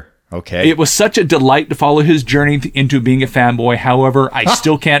 Oh, dear. Okay. It was such a delight to follow his journey into being a fanboy. However, I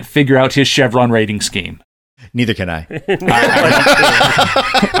still can't figure out his Chevron rating scheme. Neither can I.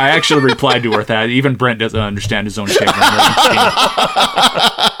 I actually replied to her that even Brent doesn't understand his own Chevron rating scheme.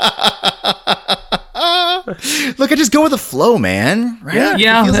 Look, I just go with the flow, man. Right?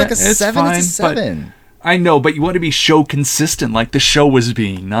 Yeah, it feels like a it's 7. fine, It's a 7. I know, but you want to be show consistent, like the show was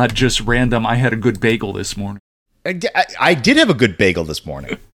being, not just random. I had a good bagel this morning. I did have a good bagel this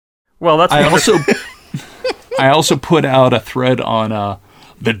morning. Well, that's I also put out a thread on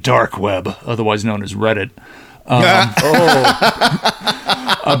the dark web, otherwise known as Reddit,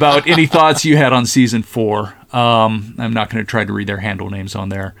 about any thoughts you had on season 4. I'm not going to try to read their handle names on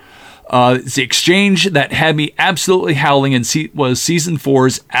there. It's the exchange that had me absolutely howling and was season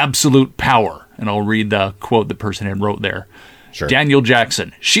 4's absolute power. And I'll read the quote the person had wrote there. Sure. Daniel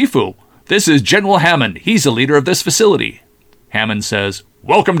Jackson, Shifu, this is General Hammond. He's the leader of this facility. Hammond says,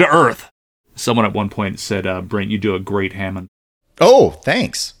 welcome to Earth. Someone at one point said, Brent, you do a great Hammond. Oh,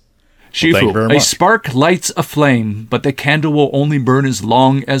 thanks. Shifu, thank you very a much. spark lights a flame, but the candle will only burn as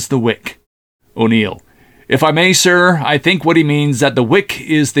long as the wick. O'Neill, if I may, sir, I think what he means that the wick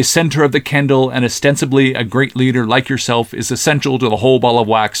is the center of the candle and ostensibly a great leader like yourself is essential to the whole ball of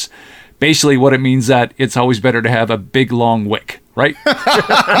wax. Basically what it means that it's always better to have a big long wick, right?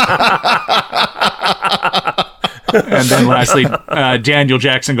 And then lastly, Daniel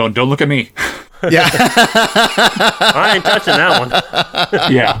Jackson going, don't look at me. Yeah. I ain't touching that one.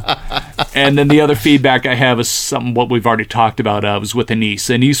 Yeah. And then the other feedback I have is something what we've already talked about was with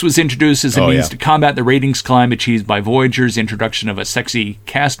Anise. Anise was introduced as a means to combat the ratings climb achieved by Voyager's introduction of a sexy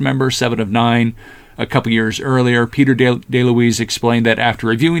cast member, 7 of 9, a couple years earlier. Peter DeLuise explained that after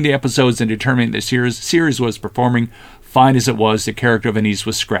reviewing the episodes and determining the series was performing fine as it was, the character of Anise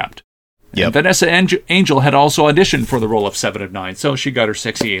was scrapped. Yep. Vanessa Angel had also auditioned for the role of 7 of 9, so she got her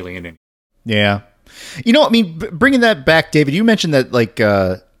sexy alien in. Yeah. You know, I mean, bringing that back, David, you mentioned that, like,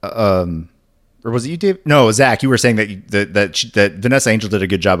 or was it you, Dave? No, Zach, you were saying that Vanessa Angel did a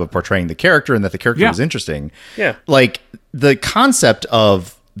good job of portraying the character and that the character was interesting. Yeah. Like, the concept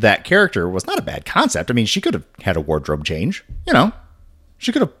of that character was not a bad concept. I mean, she could have had a wardrobe change, you know.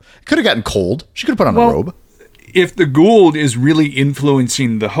 She could have gotten cold. She could have put on a robe. If the Goa'uld is really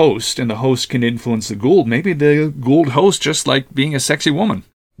influencing the host and the host can influence the Goa'uld, maybe the Goa'uld host just like being a sexy woman.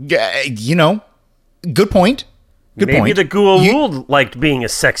 Yeah, you know, good point. Maybe the Goa'uld liked being a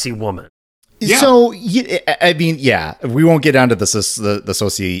sexy woman. Yeah. So, I mean, yeah, we won't get down to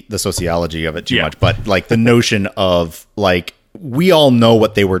the sociology of it too much, but like the notion of like, we all know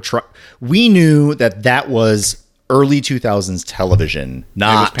what they were trying. We knew that was early 2000s television,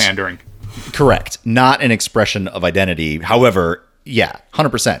 not it was pandering. Correct. Not an expression of identity. However, yeah,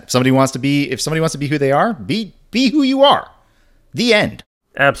 100%. If somebody wants to be who they are, be who you are. The end.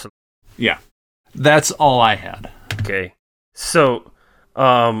 Absolutely. Yeah. That's all I had. Okay. So,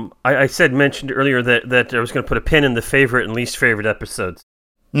 I mentioned earlier that I was going to put a pin in the favorite and least favorite episodes.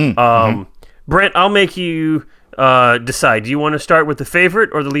 Brent, I'll make you decide. Do you want to start with the favorite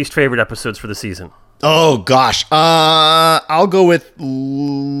or the least favorite episodes for the season? Oh gosh, I'll go with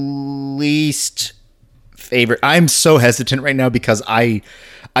least favorite. I'm so hesitant right now because I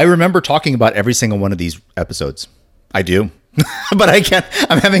remember talking about every single one of these episodes. I do, but I can't.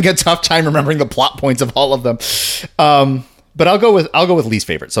 I'm having a tough time remembering the plot points of all of them. But I'll go with least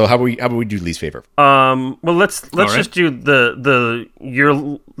favorite. So how about we do least favorite? Well, let's just do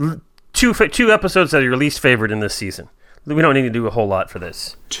your two episodes that are your least favorite in this season. We don't need to do a whole lot for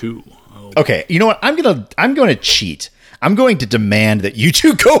this. 2. Oh. Okay, you know what? I'm going to cheat. I'm going to demand that you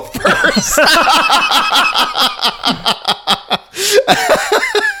two go first.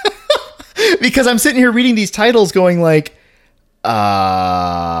 Because I'm sitting here reading these titles going like,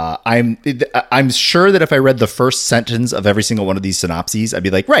 I'm sure that if I read the first sentence of every single one of these synopses, I'd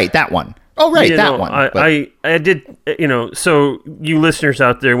be like, right, that one. Oh, right, that one. I did, so you listeners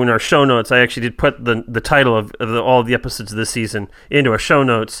out there, in our show notes, I actually did put the title of all the episodes of this season into our show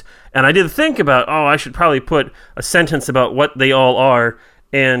notes. And I did think about, I should probably put a sentence about what they all are.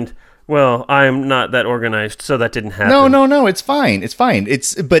 And, well, I'm not that organized, so that didn't happen. No, it's fine. It's fine.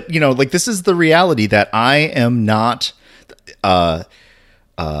 But, this is the reality that I am not, this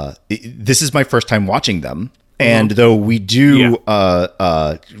is my first time watching them. And though we do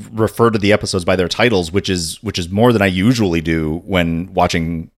refer to the episodes by their titles, which is more than I usually do when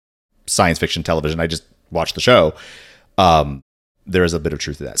watching science fiction television, I just watch the show. There is a bit of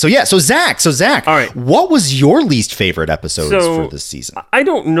truth to that. So Zach, all right. What was your least favorite episodes for this season? I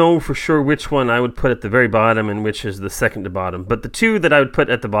don't know for sure which one I would put at the very bottom and which is the second to bottom. But the two that I would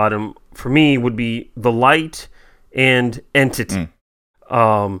put at the bottom for me would be The Light and Entity.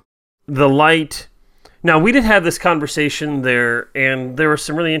 The Light. Now, we did have this conversation there, and there were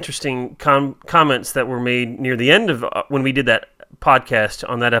some really interesting comments that were made near the end of when we did that podcast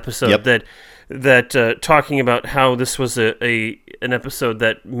on that episode. That talking about how this was an episode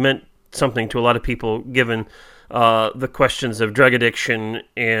that meant something to a lot of people, given the questions of drug addiction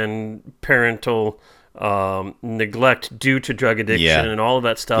and parental neglect due to drug addiction and all of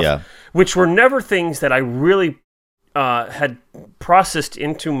that stuff, which were never things that I really had processed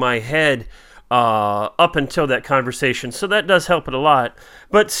into my head up until that conversation. So that does help it a lot.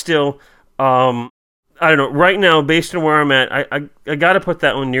 But still, I don't know. Right now, based on where I'm at, I got to put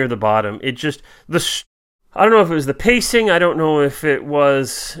that one near the bottom. It just, I don't know if it was the pacing. I don't know if it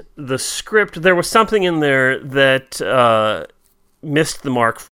was the script. There was something in there that missed the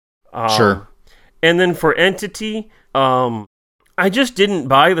mark. Sure. And then for Entity, I just didn't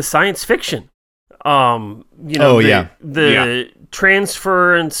buy the science fiction. The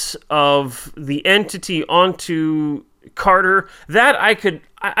transference of the Entity onto Carter, that I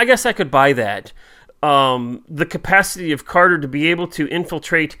guess I could buy that. The capacity of Carter to be able to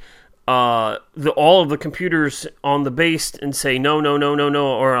infiltrate all of the computers on the base and say no,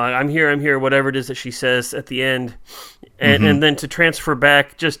 or I'm here, whatever it is that she says at the end, and then to transfer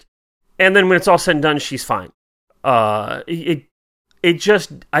back, and then when it's all said and done, she's fine. It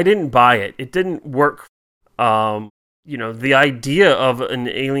just, I didn't buy it. It didn't work. The idea of an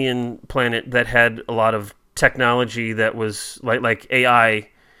alien planet that had a lot of technology that was like AI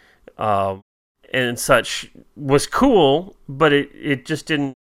and such was cool, but it just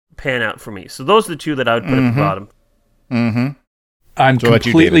didn't pan out for me. So those are the two that I would put at the bottom. Mm-hmm. I'm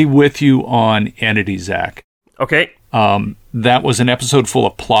completely with you on Entity, Zach. Okay. That was an episode full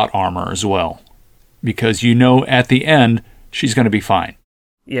of plot armor as well, because at the end she's going to be fine.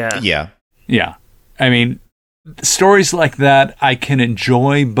 Yeah. I mean, stories like that I can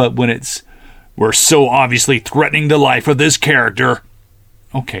enjoy, but when we're so obviously threatening the life of this character,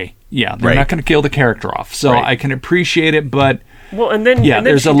 okay, they're not going to kill the character off. So I can appreciate it, but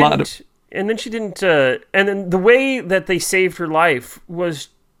there's a lot of. And then she didn't. And then the way that they saved her life was,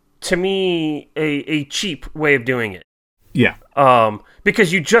 to me, a cheap way of doing it. Yeah.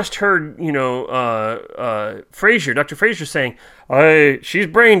 Because you just heard, Dr. Fraser saying, she's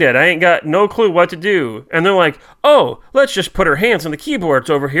brain dead. I ain't got no clue what to do. And they're like, oh, let's just put her hands on the keyboards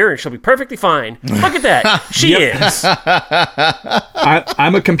over here and she'll be perfectly fine. Look at that. She is.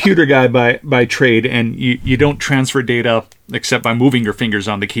 I'm a computer guy by trade, and you don't transfer data except by moving your fingers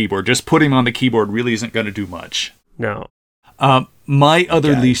on the keyboard. Just putting them on the keyboard really isn't going to do much. No. My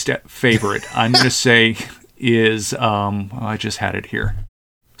other least favorite, I'm going to say, is I just had it here.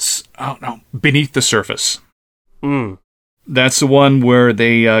 Beneath the Surface. That's the one where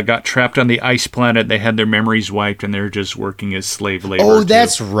they got trapped on the ice planet. They had their memories wiped, and they're just working as slave labor. Oh,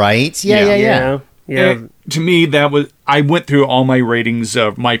 that's right. Yeah. To me, that was. I went through all my ratings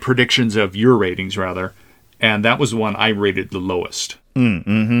of my predictions of your ratings, rather, and that was the one I rated the lowest.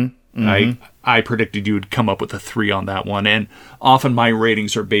 I predicted you would come up with a 3 on that one, and often my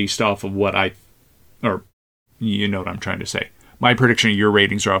ratings are based off of you know what I'm trying to say. My prediction of your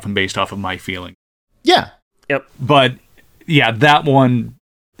ratings are often based off of my feeling. Yeah. Yep. But, that one,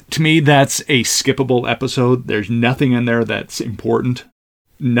 to me, that's a skippable episode. There's nothing in there that's important.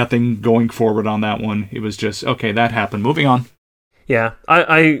 nothing going forward on that one. It was just, okay, that happened. Moving on. Yeah,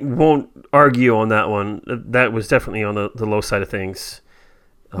 I won't argue on that one. That was definitely on the low side of things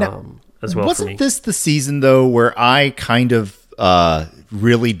as well for me. Wasn't this the season, though, where I kind of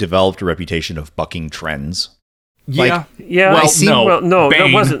really developed a reputation of bucking trends? Yeah. Yeah. Well, Bane. That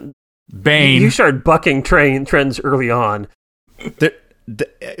wasn't. Bane. You started bucking trends early on.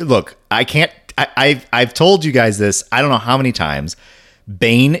 Look, I can't. I've told you guys this. I don't know how many times.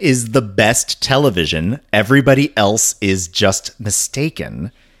 Bane is the best television. Everybody else is just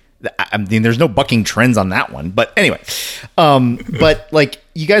mistaken. I mean, there's no bucking trends on that one. But anyway, but like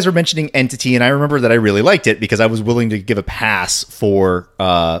you guys were mentioning Entity, and I remember that I really liked it because I was willing to give a pass for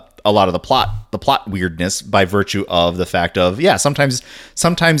a lot of the plot weirdness by virtue of the fact of,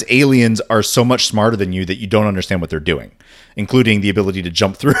 sometimes aliens are so much smarter than you that you don't understand what they're doing, including the ability to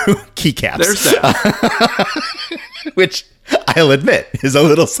jump through keycaps. There's that. Which I'll admit is a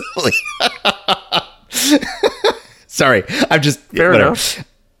little silly. Sorry, I'm just fair enough.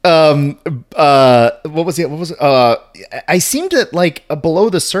 What was it? I seem to like below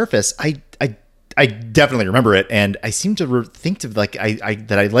the surface. I definitely remember it, and I seem to think of like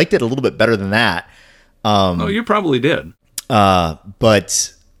that I liked it a little bit better than that. Oh, you probably did.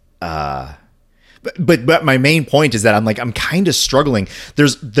 But my main point is that I'm kind of struggling.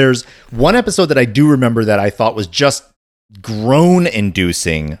 There's one episode that I do remember that I thought was just groan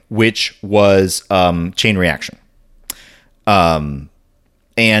inducing, which was Chain Reaction.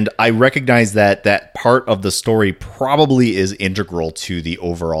 And I recognize that part of the story probably is integral to the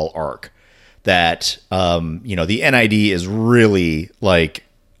overall arc. That the NID is really like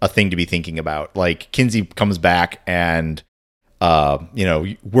a thing to be thinking about. Like Kinsey comes back and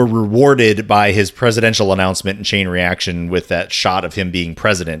we're rewarded by his presidential announcement in Chain Reaction with that shot of him being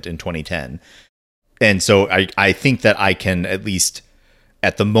president in 2010. And so I think that I can at least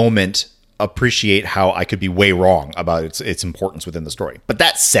at the moment appreciate how I could be way wrong about its importance within the story. But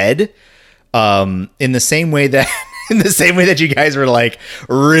that said, in the same way that you guys were like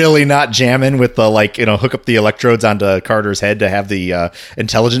really not jamming with the hook up the electrodes onto Carter's head to have the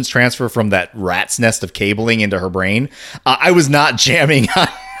intelligence transfer from that rat's nest of cabling into her brain, I was not jamming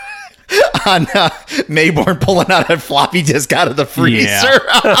on Mayborn pulling out a floppy disk out of the freezer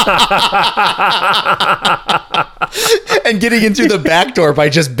and getting into the back door by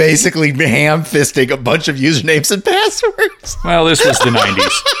just basically ham-fisting a bunch of usernames and passwords. Well, this was the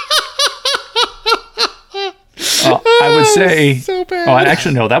 90s. I would say... So bad. Oh,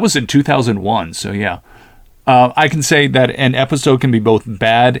 actually, no, that was in 2001, so yeah. I can say that an episode can be both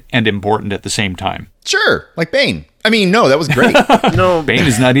bad and important at the same time. Sure, like Bane. I mean, no, that was great. No, Bane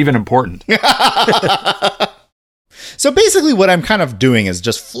is not even important. So basically what I'm kind of doing is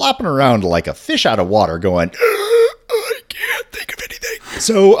just flopping around like a fish out of water going, I can't think of anything.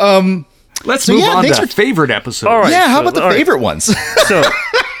 So, let's move on to favorite episodes. All right, how about the favorite ones?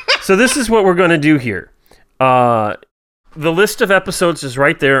 So this is what we're going to do here. The list of episodes is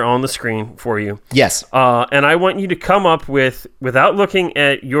right there on the screen for you. Yes. And I want you to come up with, without looking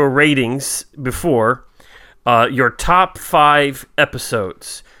at your ratings before, your top 5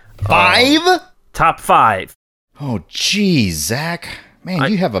 episodes. 5? Top 5. Oh, geez, Zach.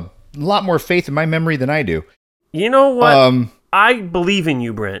 Man, you have a lot more faith in my memory than I do. You know what? I believe in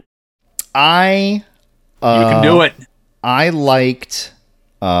you, Brent. You can do it. I liked...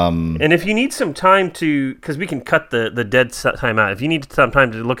 and if you need some time to, because we can cut the dead time out. If you need some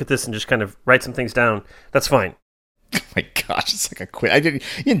time to look at this and just kind of write some things down, that's fine. Oh my gosh, it's like a quiz. You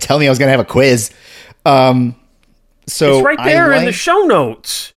didn't tell me I was going to have a quiz. So it's right there in the show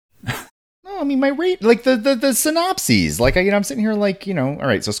notes. No, I mean my rate, like the synopses. Like I'm sitting here like all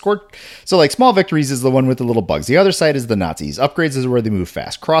right. So like Small Victories is the one with the little bugs. The other side is the Nazis. Upgrades is where they move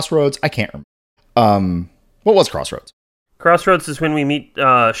fast. Crossroads, I can't remember. What was Crossroads? Crossroads is when we meet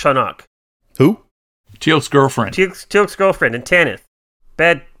Shinnok. Who? Teal'c's girlfriend. Teal'c's girlfriend and Tanith.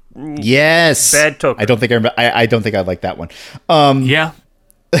 Bad. Yes. Bad token. I don't think I don't think I like that one. Yeah.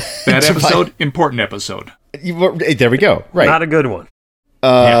 Bad episode. Important episode. There we go. Right. Not a good one.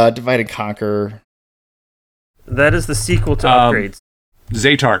 Divide and Conquer. That is the sequel to Upgrades.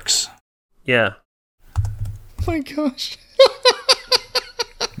 Zaytarks. Yeah. Oh my gosh.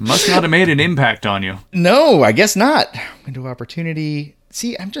 Must not have made an impact on you. No, I guess not. Window of Opportunity.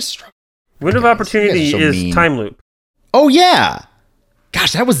 See, I'm just struggling. Window of Opportunity is Time Loop. Oh, yeah.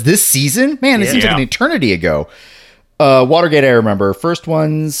 Gosh, that was this season? Man, it seems like an eternity ago. Watergate, I remember. First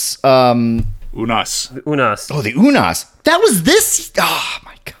one's... Unas. Oh, the Unas. That was this... Oh,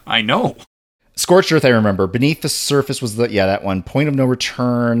 my God. I know. Scorched Earth, I remember. Beneath the Surface was that one. Point of No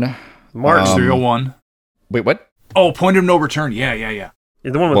Return. March 301. Wait, what? Oh, Point of No Return. Yeah.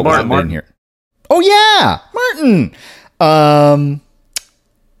 The one with What was it? Martin. I didn't hear. Oh yeah, Martin.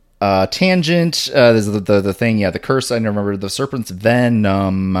 Tangent. There's the thing. Yeah, the curse. I don't remember. The serpent's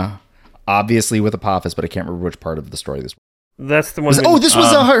venom. Obviously with Apophis, but I can't remember which part of the story this was. That's the one. This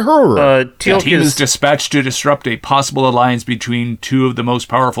was a horror. The team is dispatched to disrupt a possible alliance between two of the most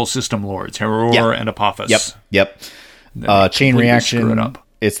powerful system lords, Heror and Apophis. Yep. Chain Screw reaction. it up.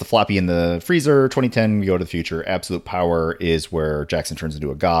 It's the floppy in the freezer. 2010. We go to the future. Absolute power is where Jackson turns into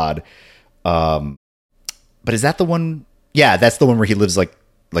a god. But is that the one? Yeah, that's the one where he lives like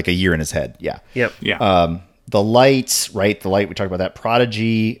a year in his head. Yeah. Yep. Yeah. The light, right? The light. We talked about that.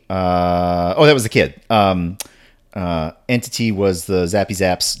 Prodigy. That was the kid. Entity was the Zappy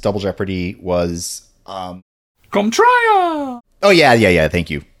Zaps. Double Jeopardy was. Comtria! Oh yeah. Thank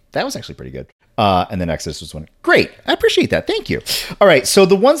you. That was actually pretty good. And then Exodus was one. Great. I appreciate that. Thank you. All right. So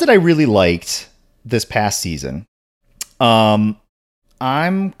the ones that I really liked this past season, I'm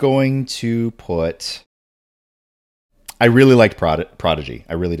going to put. I really liked Prodigy.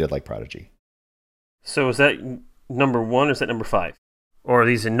 I really did like Prodigy. So is that number 1 or is that number 5? Or are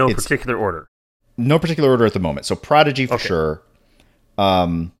these in no particular order? No particular order at the moment. So Prodigy for sure.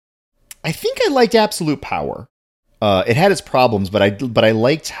 I think I liked Absolute Power. It had its problems, but I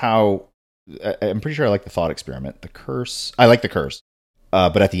liked how. I'm pretty sure I like the Thought Experiment. The Curse. I like the Curse.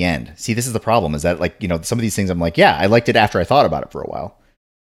 But at the end, see, this is the problem. Is that some of these things I'm like, yeah, I liked it after I thought about it for a while.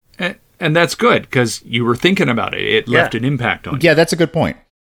 And that's good because you were thinking about it. It left an impact on you. Yeah, that's a good point.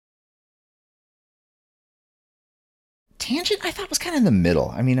 Tangent, I thought was kind of in the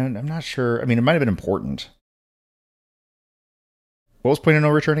middle. I mean, I'm not sure. I mean, it might have been important. What was Point of No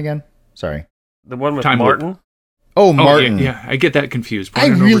Return again? Sorry. The one with Time Martin? Warp. Oh, Martin. Yeah, I get that confused. I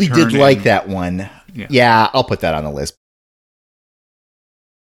really did like that one. Yeah, I'll put that on the list.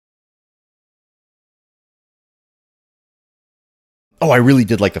 Oh, I really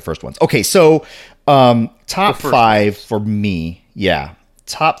did like the first ones. Okay, so top 5 for me. Yeah,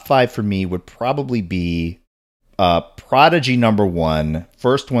 top 5 for me would probably be Prodigy number 1,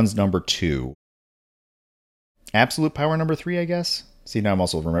 first one's number 2, Absolute Power number 3, I guess. See, now I'm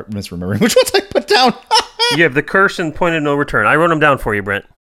also misremembering which ones I put down. You have the Curse and Point of No Return. I wrote them down for you, Brent.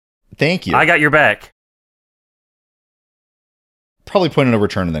 Thank you. I got your back. Probably Point of No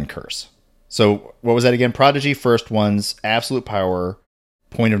Return and then Curse. So what was that again? Prodigy, first ones, Absolute Power,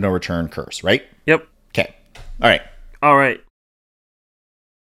 Point of No Return, Curse, right? Yep. Okay. All right. All right.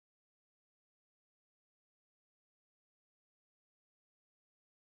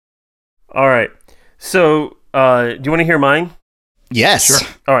 All right. So, do you want to hear mine? Yes.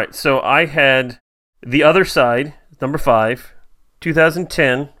 Sure. All right. So I had The Other Side, number 5,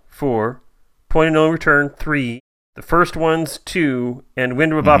 2010, 4, Point of No Return, 3, The First Ones, 2, and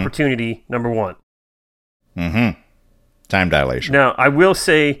Window of Opportunity, number 1. Mm-hmm. Time dilation. Now, I will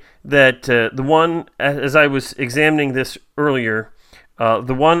say that the one, as I was examining this earlier,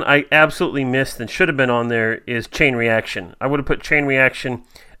 the one I absolutely missed and should have been on there is Chain Reaction. I would have put Chain Reaction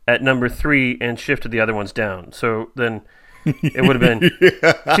at number 3 and shifted the other ones down. So then it would have been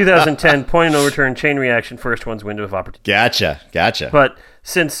 2010, Point of No Return, Chain Reaction, First One's, Window of Opportunity. Gotcha. But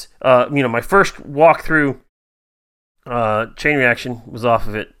since, my first walk through Chain Reaction was off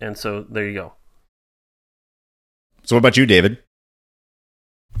of it, and so there you go. So what about you, David?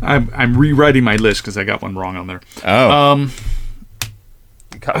 I'm rewriting my list because I got one wrong on there. Oh.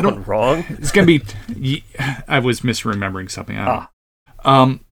 Got one wrong? It's going to be... I was misremembering something. I don't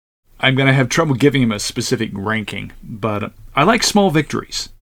know. I'm going to have trouble giving him a specific ranking, but I like small victories.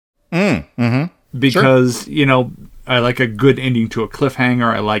 Mm-hmm. Because, I like a good ending to a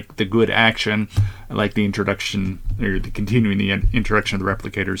cliffhanger. I like the good action. I like the introduction, or the continuing the introduction of the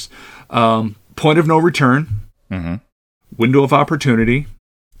replicators. Point of No Return. Mm-hmm. Window of Opportunity.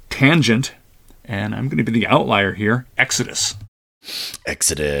 Tangent. And I'm going to be the outlier here. Exodus. That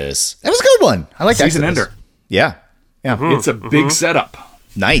was a good one. I like Season Exodus. Ender. Yeah. It's a big setup.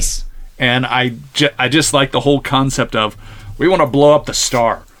 Nice. And I just like the whole concept of, we want to blow up the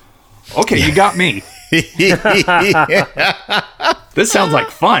star. Okay, you got me. This sounds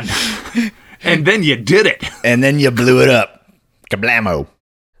like fun. And then you did it. And then you blew it up. Kablamo.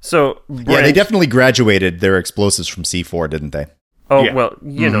 So, yeah, they definitely graduated their explosives from C4, didn't they? Oh, Yeah. well,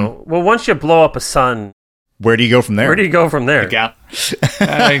 well, once you blow up a sun, Where do you go from there? where do you go from there?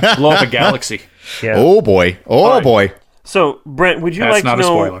 I blow up a galaxy. Yeah. Oh, boy. right. Boy. So, Brent, would you That's like to not a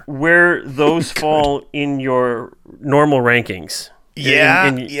know spoiler. where those fall in your normal rankings? Yeah.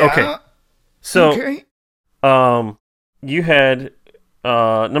 Okay. So, you had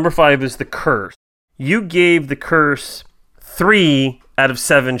number 5 is the Curse. You gave the Curse 3 out of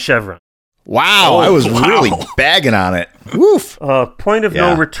 7 chevron. Wow, I was really bagging on it. Woof. Point of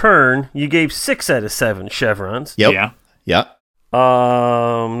no return, you gave 6 out of 7 chevrons. Yep. Yeah.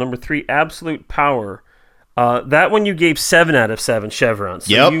 Number 3, absolute power. That one you gave 7 out of 7 chevrons.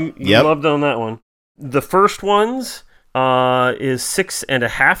 So you loved on that one. The first one's is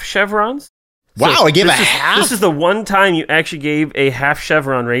 6.5 chevrons. Wow, so I gave a half? This is the one time you actually gave a half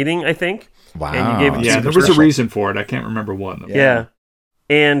chevron rating, I think. Wow. And you gave it there was a reason for it. I can't remember what. Yeah.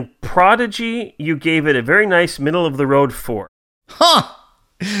 And Prodigy, you gave it a very nice middle-of-the-road 4. Huh.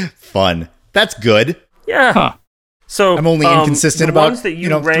 Fun. That's good. Yeah. Huh. So I'm only inconsistent the about ones that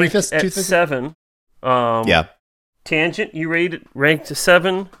you ranked at 7. Tangent, you ranked to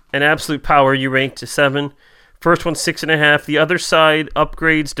 7, and Absolute Power, you ranked to 7. First one, 6.5. The other side,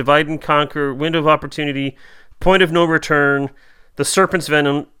 Upgrades, Divide and Conquer, Window of Opportunity, Point of No Return, The Serpent's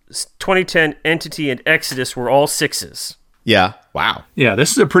Venom, 2010, Entity, and Exodus were all 6s. Yeah. Wow. Yeah,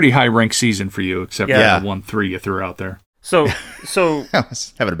 this is a pretty high ranked season for you, except for the 1-3 you threw out there. So I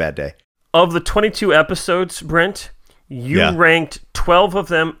was having a bad day. Of the 22 episodes, Brent, you ranked 12 of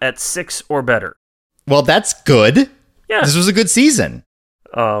them at 6 or better. Well, that's good. Yeah. This was a good season.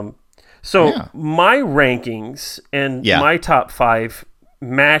 My rankings and my top 5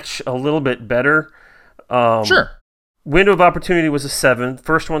 match a little bit better. Sure. Window of Opportunity was a 7.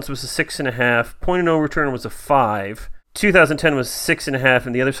 First one was a 6.5. Point of No Return was a 5. 2010 was 6.5,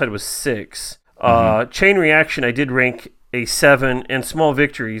 and the other side was 6. Chain Reaction, I did rank a 7, and Small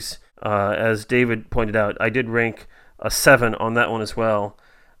Victories, as David pointed out, I did rank a 7 on that one as well.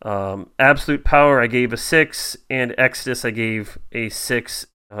 Absolute Power, I gave a 6, and Exodus, I gave a 6,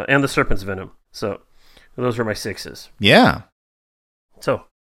 and The Serpent's Venom. So those were my 6s. Yeah. So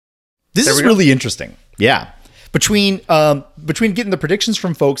this is really interesting. Yeah. Between getting the predictions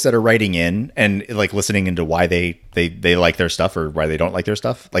from folks that are writing in and like listening into why they like their stuff or why they don't like their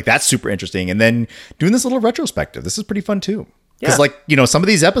stuff, like that's super interesting. And then doing this little retrospective, this is pretty fun too. Because some of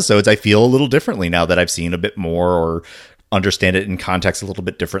these episodes I feel a little differently now that I've seen a bit more or understand it in context a little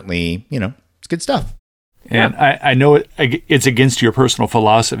bit differently. It's good stuff. And I know it's against your personal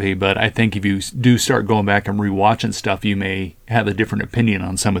philosophy, but I think if you do start going back and rewatching stuff, you may have a different opinion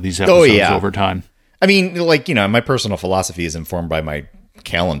on some of these episodes over time. I mean, my personal philosophy is informed by my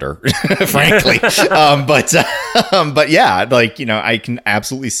calendar, frankly. But I can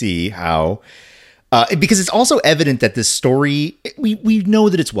absolutely see how, because it's also evident that this story, we know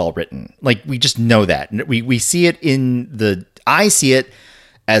that it's well written. Like, we just know that. We see it I see it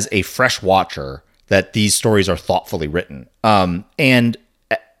as a fresh watcher that these stories are thoughtfully written. But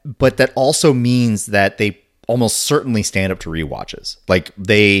that also means that they almost certainly stand up to rewatches. Like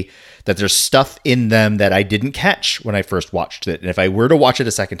that there's stuff in them that I didn't catch when I first watched it. And if I were to watch it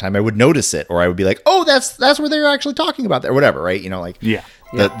a second time, I would notice it, or I would be like, oh, that's where they're actually talking about that, or whatever, right?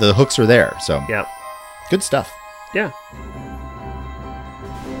 The hooks are there. So good stuff. Yeah.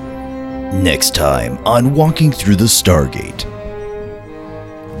 Next time on Walking Through the Stargate,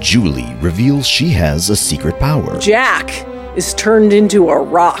 Julie reveals she has a secret power. Jack is turned into a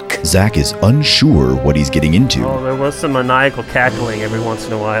rock. Zach is unsure what he's getting into. Oh, there was some maniacal cackling every once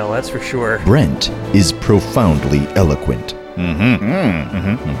in a while, that's for sure. Brent is profoundly eloquent.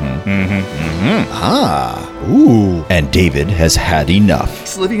 Ooh. And David has had enough.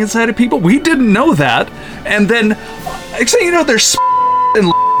 He's living inside of people. We didn't know that. And then, there's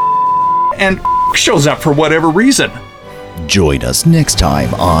and shows up for whatever reason. Join us next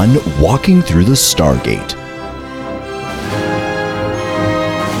time on Walking Through the Stargate.